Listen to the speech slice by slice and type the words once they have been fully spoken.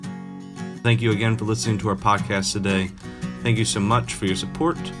Thank you again for listening to our podcast today. Thank you so much for your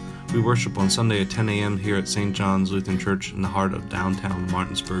support. We worship on Sunday at 10 a.m. here at St. John's Lutheran Church in the heart of downtown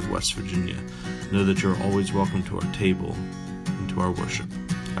Martinsburg, West Virginia. Know that you're always welcome to our table and to our worship.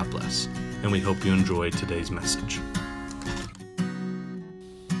 God bless. And we hope you enjoy today's message.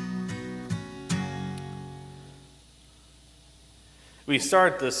 We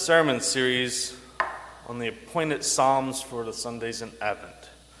start this sermon series on the appointed Psalms for the Sundays in Advent.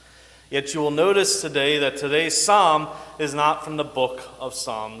 Yet you will notice today that today's psalm is not from the book of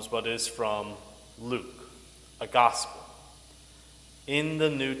Psalms, but is from Luke, a gospel, in the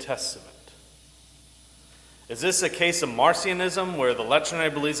New Testament. Is this a case of Marcionism, where the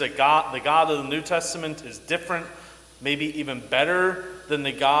lectionary believes that the God of the New Testament is different, maybe even better than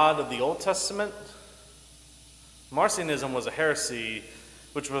the God of the Old Testament? Marcionism was a heresy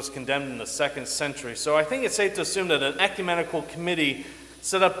which was condemned in the 2nd century, so I think it's safe to assume that an ecumenical committee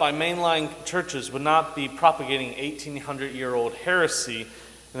set up by mainline churches would not be propagating 1,800-year-old heresy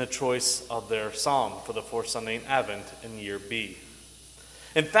in the choice of their psalm for the fourth Sunday in Advent in year B.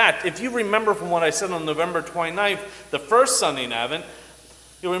 In fact, if you remember from what I said on November 29th, the first Sunday in Advent,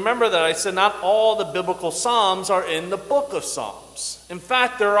 you'll remember that I said not all the biblical psalms are in the book of Psalms. In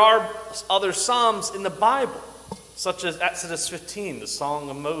fact, there are other psalms in the Bible, such as Exodus 15, the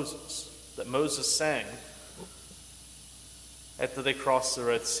Song of Moses, that Moses sang after they crossed the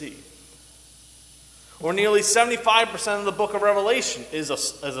Red Sea. Or nearly 75% of the book of Revelation is a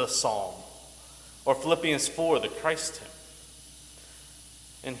psalm. Or Philippians 4, the Christ hymn.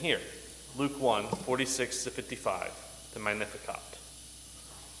 And here, Luke 1, 46 to 55, the Magnificat.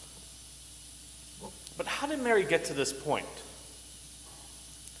 But how did Mary get to this point?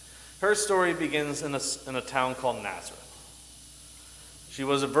 Her story begins in a town called Nazareth. She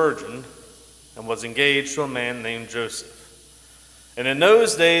was a virgin and was engaged to a man named Joseph. And in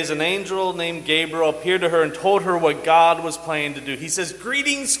those days, an angel named Gabriel appeared to her and told her what God was planning to do. He says,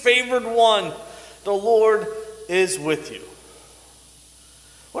 "Greetings, favored one, the Lord is with you."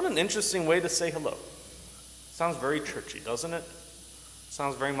 What an interesting way to say hello. Sounds very churchy, doesn't it?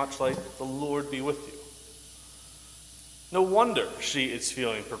 Sounds very much like the Lord be with you. No wonder she is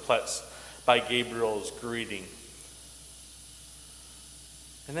feeling perplexed by Gabriel's greeting.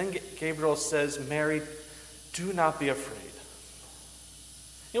 And then Gabriel says, "Mary, do not be afraid."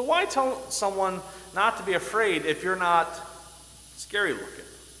 You know, why tell someone not to be afraid if you're not scary looking?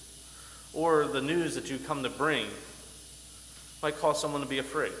 Or the news that you come to bring might cause someone to be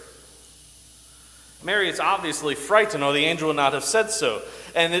afraid. Mary is obviously frightened, or the angel would not have said so.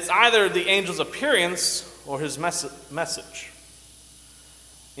 And it's either the angel's appearance or his message.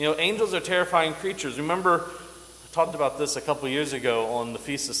 You know, angels are terrifying creatures. Remember, I talked about this a couple years ago on the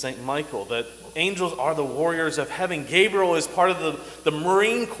Feast of St. Michael, that angels are the warriors of heaven. Gabriel is part of the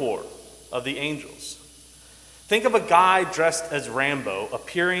Marine Corps of the angels. Think of a guy dressed as Rambo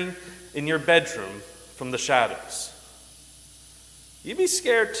appearing in your bedroom from the shadows. You'd be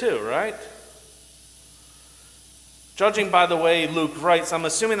scared too, right? Judging by the way Luke writes, I'm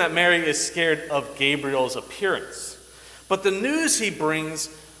assuming that Mary is scared of Gabriel's appearance. But the news he brings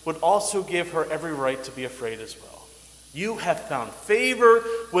would also give her every right to be afraid as well. You have found favor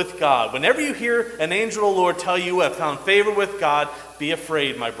with God. Whenever you hear an angel of the Lord tell you have found favor with God, be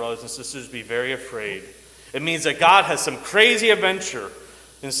afraid, my brothers and sisters, be very afraid. It means that God has some crazy adventure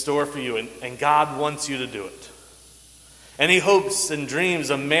in store for you, and God wants you to do it. And he hopes and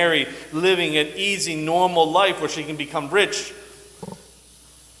dreams of Mary living an easy, normal life where she can become rich,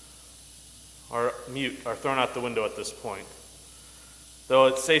 are thrown out the window at this point. Though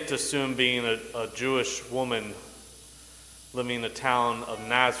it's safe to assume, being a Jewish woman living in the town of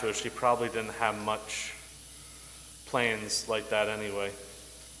Nazareth, she probably didn't have much plans like that anyway.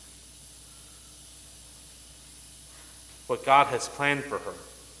 What God has planned for her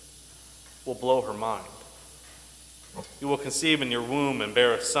will blow her mind. You will conceive in your womb and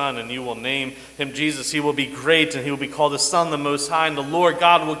bear a son, and you will name him Jesus. He will be great, and he will be called the Son of the Most High. And the Lord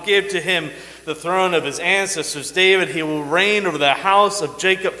God will give to him the throne of his ancestors David. He will reign over the house of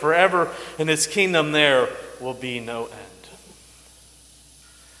Jacob forever, and his kingdom there will be no end.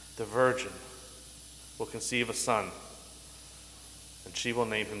 The virgin will conceive a son, and she will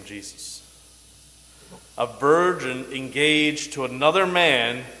name him Jesus. A virgin engaged to another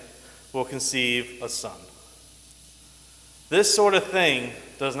man will conceive a son. This sort of thing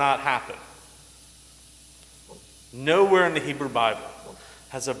does not happen. Nowhere in the Hebrew Bible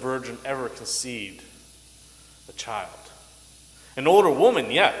has a virgin ever conceived a child. An older woman,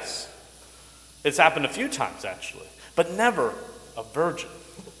 yes. It's happened a few times, actually, but never a virgin.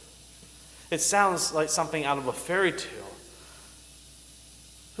 It sounds like something out of a fairy tale.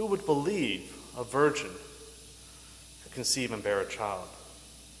 Who would believe a virgin could conceive and bear a child?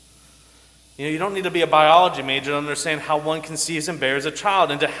 You don't need to be a biology major to understand how one conceives and bears a child.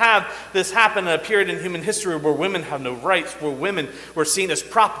 And to have this happen in a period in human history where women have no rights, where women were seen as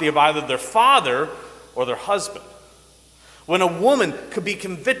property of either their father or their husband. When a woman could be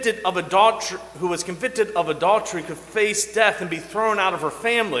convicted of adultery, who was convicted of adultery, could face death and be thrown out of her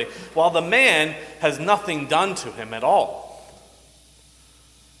family, while the man has nothing done to him at all.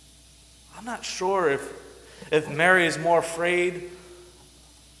 I'm not sure if Mary is more afraid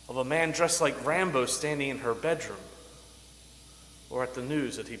of a man dressed like Rambo standing in her bedroom, or at the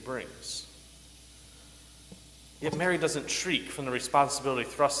news that he brings. Yet Mary doesn't shriek from the responsibility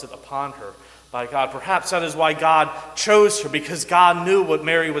thrusted upon her by God. Perhaps that is why God chose her, because God knew what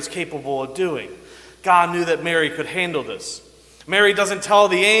Mary was capable of doing. God knew that Mary could handle this. Mary doesn't tell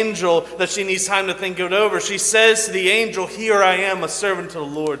the angel that she needs time to think it over. She says to the angel, "Here I am, a servant to the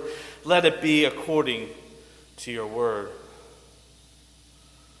Lord. Let it be according to your word."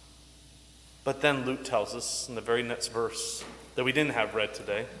 But then Luke tells us in the very next verse that we didn't have read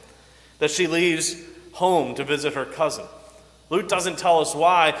today, that she leaves home to visit her cousin. Luke doesn't tell us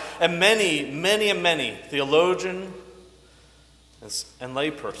why, and many theologian and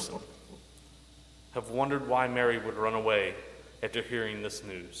layperson have wondered why Mary would run away after hearing this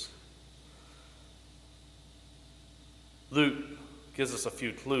news. Luke gives us a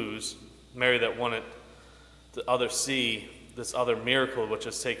few clues. Mary that wanted the others see this other miracle which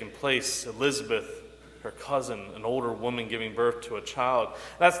has taken place. Elizabeth, her cousin, an older woman giving birth to a child.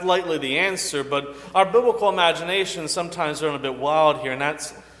 That's likely the answer, but our biblical imagination sometimes run a bit wild here, and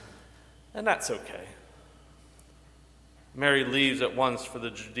that's okay. Mary leaves at once for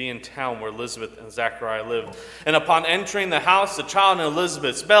the Judean town where Elizabeth and Zechariah lived. And upon entering the house, the child in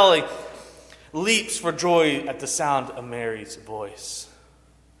Elizabeth's belly leaps for joy at the sound of Mary's voice.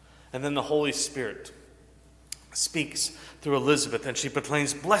 And then the Holy Spirit speaks through Elizabeth, and she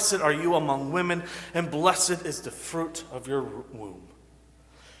proclaims, "Blessed are you among women, and blessed is the fruit of your womb.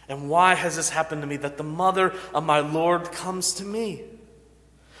 And why has this happened to me, that the mother of my Lord comes to me?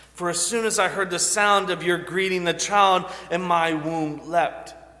 For as soon as I heard the sound of your greeting, the child in my womb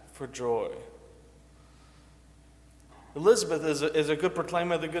leapt for joy." Elizabeth is a good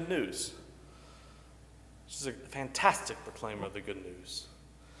proclaimer of the good news. She's a fantastic proclaimer of the good news.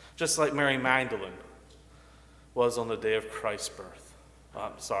 Just like Mary Magdalene was on the day of Christ's birth.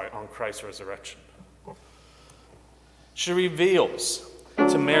 On Christ's resurrection. She reveals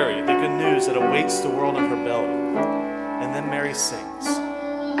to Mary the good news that awaits the world in her belly. And then Mary sings.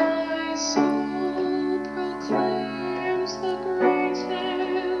 My soul proclaims the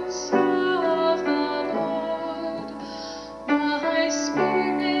greatness of the Lord. My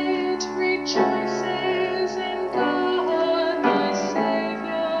spirit rejoices in God my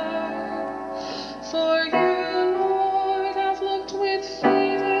Savior. For you, Lord, have looked with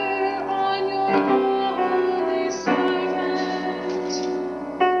favor on your holy servant.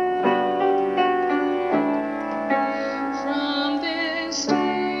 From this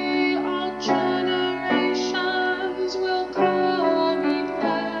day all generations will call me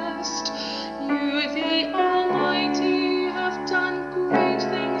blessed. You, the Almighty, have done great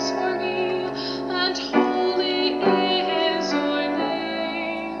things for me, and holy is your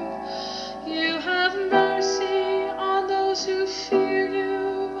name. You have mercy on those who fear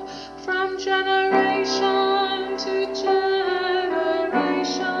you, from generation to generation.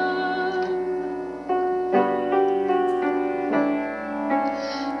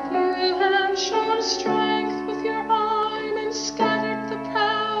 You have shown strength with your arm and scattered the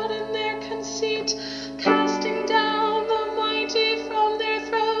proud in their conceit, casting down the mighty from their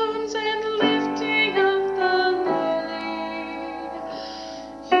thrones and lifting up the lowly.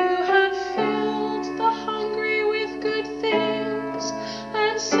 You have filled the hungry with good things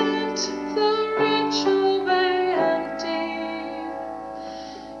and sent the rich away empty.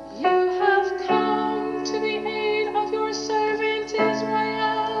 You have come to the aid of your servant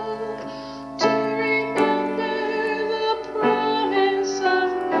Israel, to remember the promise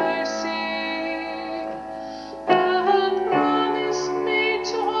of mercy, the promise made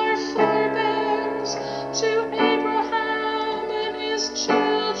to our forebears, to Abraham and his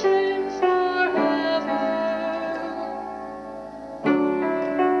children forever.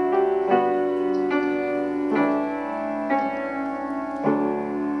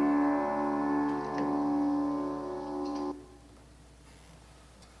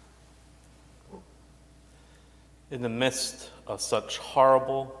 In the midst of such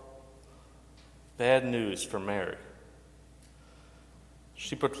horrible, bad news for Mary,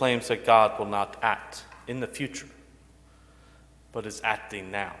 she proclaims that God will not act in the future but is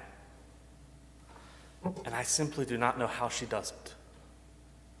acting now. And I simply do not know how she does it.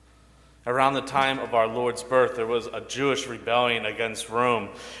 Around the time of our Lord's birth, there was a Jewish rebellion against Rome.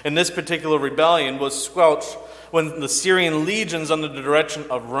 And this particular rebellion was squelched when the Syrian legions under the direction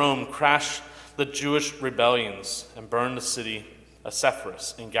of Rome crashed the Jewish rebellions and burned the city of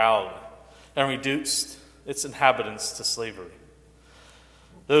Sepphoris in Galilee and reduced its inhabitants to slavery.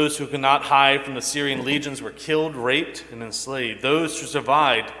 Those who could not hide from the Syrian legions were killed, raped, and enslaved. Those who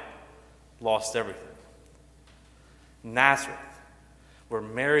survived lost everything. Nazareth, where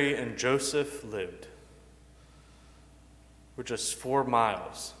Mary and Joseph lived, were just 4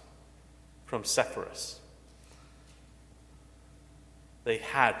 miles from Sepphoris. They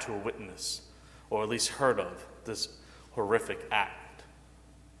had to witness, or at least heard of, this horrific act.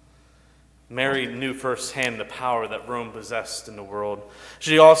 Mary knew firsthand the power that Rome possessed in the world.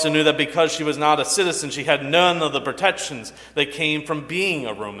 She also knew that because she was not a citizen, she had none of the protections that came from being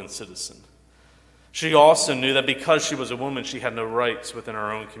a Roman citizen. She also knew that because she was a woman, she had no rights within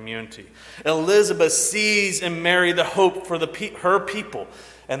her own community. Elizabeth sees in Mary the hope for her people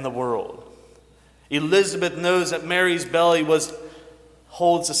and the world. Elizabeth knows that Mary's belly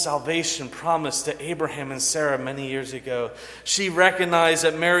holds the salvation promised to Abraham and Sarah many years ago. She recognized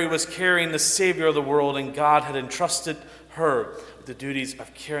that Mary was carrying the Savior of the world, and God had entrusted her with the duties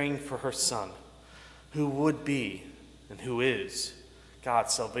of caring for her Son, who would be and who is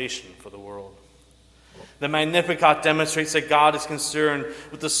God's salvation for the world. The Magnificat demonstrates that God is concerned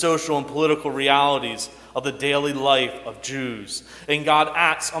with the social and political realities of the daily life of Jews, and God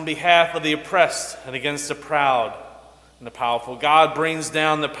acts on behalf of the oppressed and against the proud and the powerful. God brings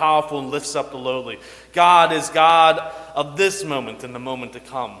down the powerful and lifts up the lowly. God is God of this moment and the moment to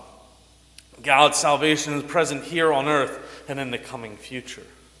come. God's salvation is present here on earth and in the coming future.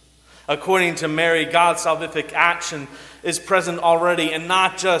 According to Mary, God's salvific action is present already and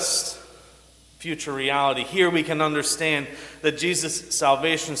not just future reality. Here we can understand that Jesus'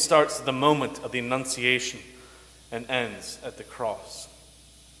 salvation starts at the moment of the Annunciation and ends at the cross.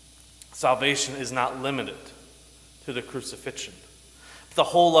 Salvation is not limited to the crucifixion. The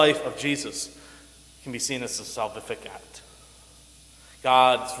whole life of Jesus can be seen as a salvific act.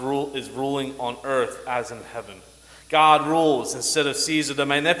 God's rule is ruling on earth as in heaven. God rules instead of Caesar. The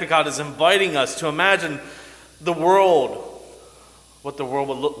Magnificat is inviting us to imagine the world, what the world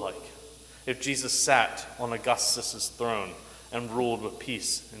would look like if Jesus sat on Augustus' throne and ruled with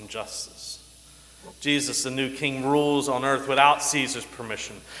peace and justice. Jesus, the new king, rules on earth without Caesar's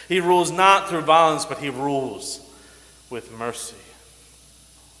permission. He rules not through violence, but he rules with mercy.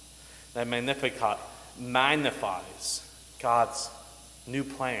 That Magnificat magnifies God's new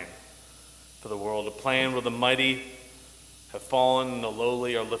plan for the world, a plan where the mighty have fallen and the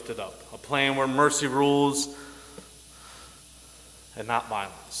lowly are lifted up, a plan where mercy rules and not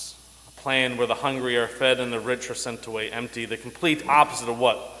violence, a plan where the hungry are fed and the rich are sent away empty, the complete opposite of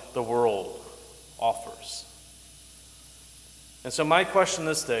what the world offers. And so my question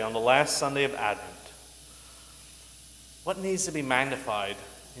this day, on the last Sunday of Advent, what needs to be magnified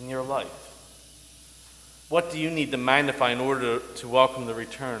in your life? What do you need to magnify in order to welcome the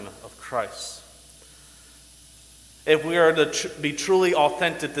return of Christ? If we are to be truly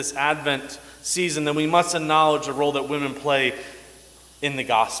authentic this Advent season, then we must acknowledge the role that women play in the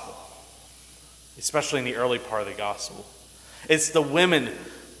gospel, especially in the early part of the gospel. It's the women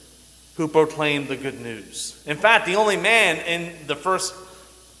who proclaim the good news. In fact, the only man in the first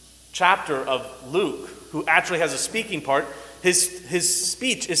chapter of Luke who actually has a speaking part, his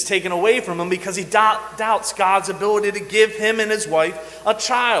speech is taken away from him because he doubts God's ability to give him and his wife a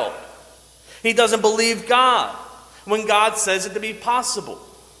child. He doesn't believe God when God says it to be possible.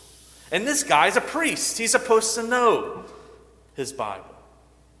 And this guy is a priest. He's supposed to know his Bible.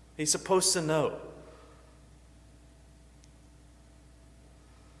 He's supposed to know.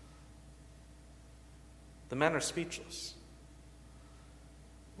 The men are speechless.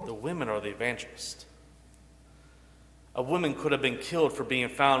 The women are the evangelists. A woman could have been killed for being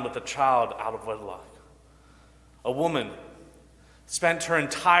found with a child out of wedlock. A woman spent her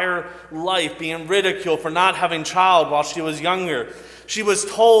entire life being ridiculed for not having a child while she was younger. She was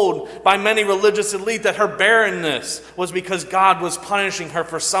told by many religious elite that her barrenness was because God was punishing her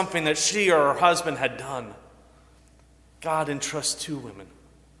for something that she or her husband had done. God entrusts 2 women,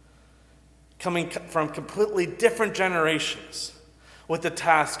 coming from completely different generations, with the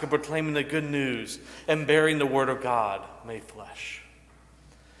task of proclaiming the good news and bearing the word of God made flesh.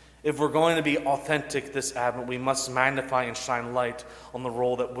 If we're going to be authentic this Advent, we must magnify and shine light on the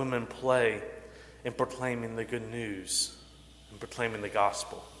role that women play in proclaiming the good news and proclaiming the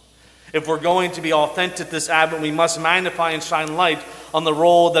gospel. If we're going to be authentic this Advent, we must magnify and shine light on the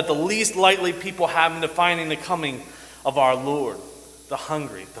role that the least lightly people have in defining the coming of our Lord. The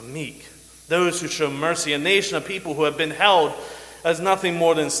hungry, the meek, those who show mercy, a nation of people who have been held as nothing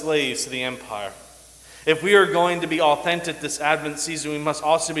more than slaves to the empire. If we are going to be authentic this Advent season, we must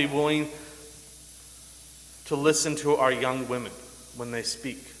also be willing to listen to our young women when they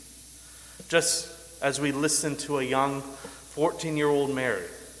speak. Just as we listen to a young 14-year-old Mary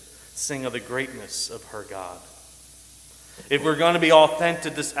sing of the greatness of her God. If we're going to be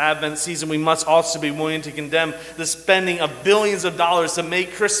authentic this Advent season, we must also be willing to condemn the spending of billions of dollars to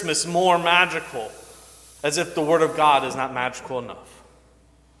make Christmas more magical, as if the Word of God is not magical enough.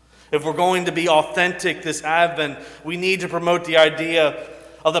 If we're going to be authentic this Advent, we need to promote the idea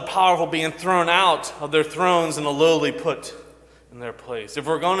of the powerful being thrown out of their thrones and the lowly put in their place. If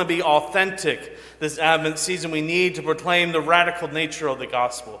we're going to be authentic this Advent season, we need to proclaim the radical nature of the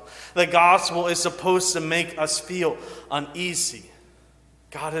gospel. The gospel is supposed to make us feel uneasy.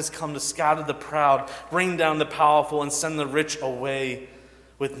 God has come to scatter the proud, bring down the powerful, and send the rich away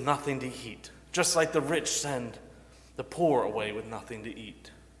with nothing to eat. Just like the rich send the poor away with nothing to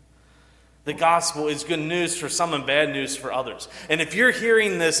eat. The gospel is good news for some and bad news for others. And if you're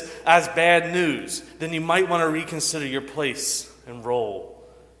hearing this as bad news, then you might want to reconsider your place and role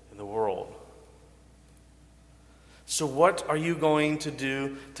in the world. So what are you going to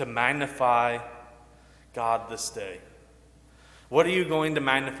do to magnify God this day? What are you going to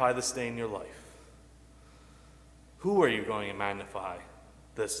magnify this day in your life? Who are you going to magnify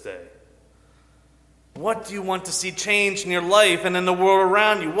this day? What do you want to see change in your life and in the world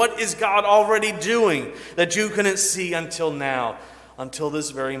around you? What is God already doing that you couldn't see until now, until this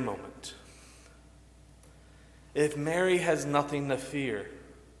very moment? If Mary has nothing to fear,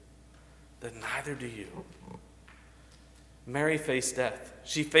 then neither do you. Mary faced death.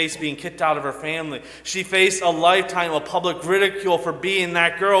 She faced being kicked out of her family. She faced a lifetime of public ridicule for being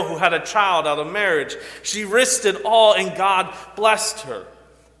that girl who had a child out of marriage. She risked it all, and God blessed her.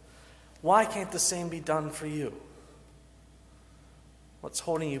 Why can't the same be done for you? What's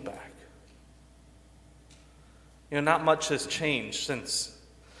holding you back? Not much has changed since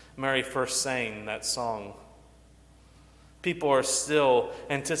Mary first sang that song. People are still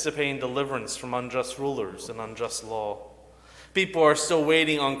anticipating deliverance from unjust rulers and unjust law. People are still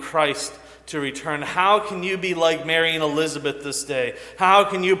waiting on Christ to return. How can you be like Mary and Elizabeth this day? How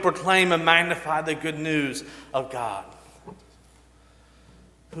can you proclaim and magnify the good news of God?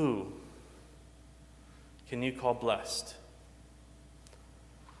 Who can you call blessed?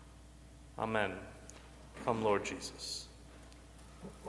 Amen. Come, Lord Jesus.